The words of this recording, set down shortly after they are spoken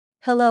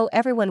Hello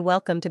everyone,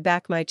 welcome to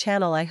back my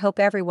channel. I hope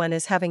everyone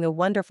is having a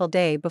wonderful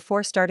day.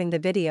 Before starting the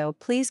video,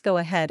 please go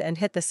ahead and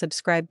hit the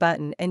subscribe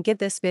button and give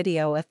this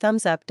video a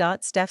thumbs up.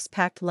 Steph's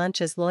packed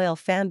lunch's loyal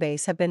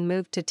fanbase have been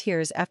moved to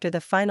tears after the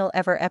final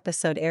ever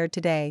episode aired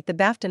today. The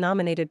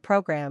BAFTA-nominated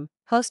program,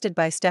 hosted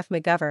by Steph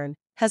McGovern,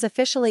 has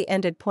officially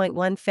ended.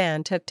 One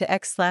fan took to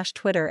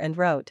X/Twitter and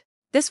wrote,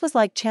 "This was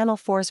like Channel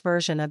 4's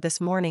version of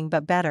This Morning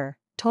but better,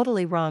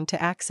 totally wrong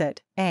to axe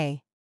it,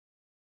 a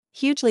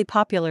hugely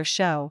popular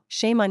show,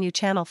 shame on you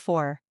Channel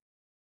 4.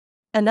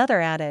 Another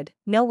added,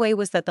 no way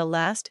was that the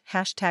last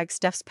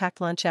 #Steph's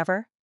packed lunch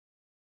ever?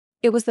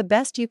 It was the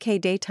best UK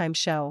daytime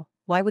show,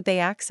 why would they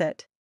axe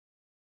it?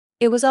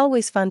 It was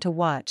always fun to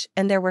watch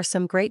and there were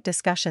some great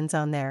discussions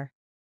on there.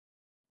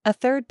 A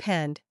third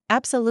penned,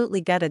 absolutely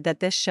gutted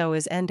that this show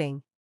is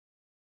ending.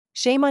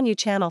 Shame on you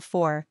Channel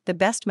 4, the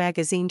best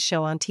magazine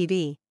show on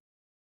TV.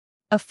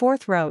 A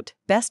fourth wrote,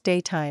 best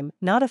daytime,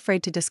 not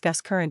afraid to discuss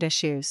current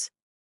issues.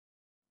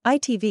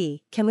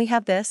 ITV, can we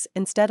have this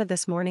instead of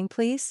This Morning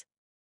please?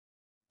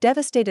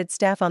 Devastated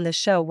staff on the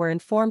show were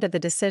informed of the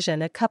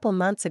decision a couple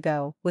months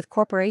ago, with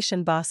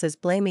corporation bosses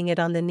blaming it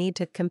on the need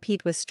to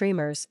compete with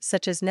streamers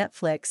such as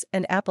Netflix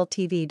and Apple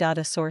TV.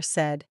 A source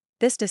said,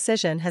 this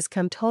decision has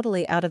come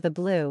totally out of the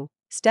blue.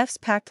 Steph's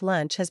packed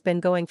lunch has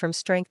been going from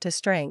strength to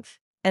strength,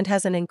 and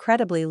has an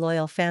incredibly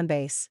loyal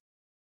fanbase.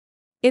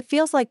 It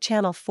feels like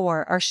Channel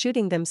 4 are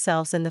shooting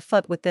themselves in the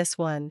foot with this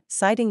one,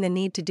 citing the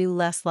need to do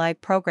less live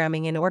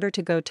programming in order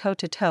to go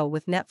toe-to-toe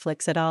with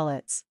Netflix at all.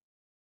 It's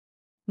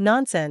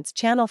nonsense.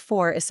 Channel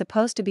 4 is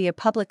supposed to be a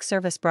public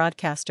service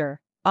broadcaster,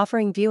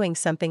 offering viewing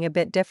something a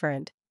bit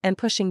different, and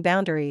pushing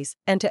boundaries,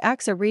 and to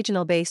axe a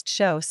regional-based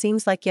show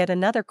seems like yet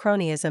another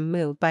cronyism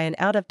move by an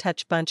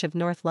out-of-touch bunch of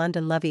North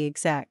London lovey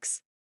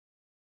execs.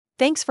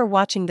 Thanks for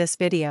watching this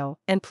video,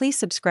 and please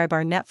subscribe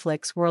our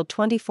Netflix World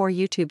 24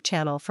 YouTube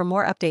channel for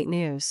more update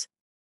news.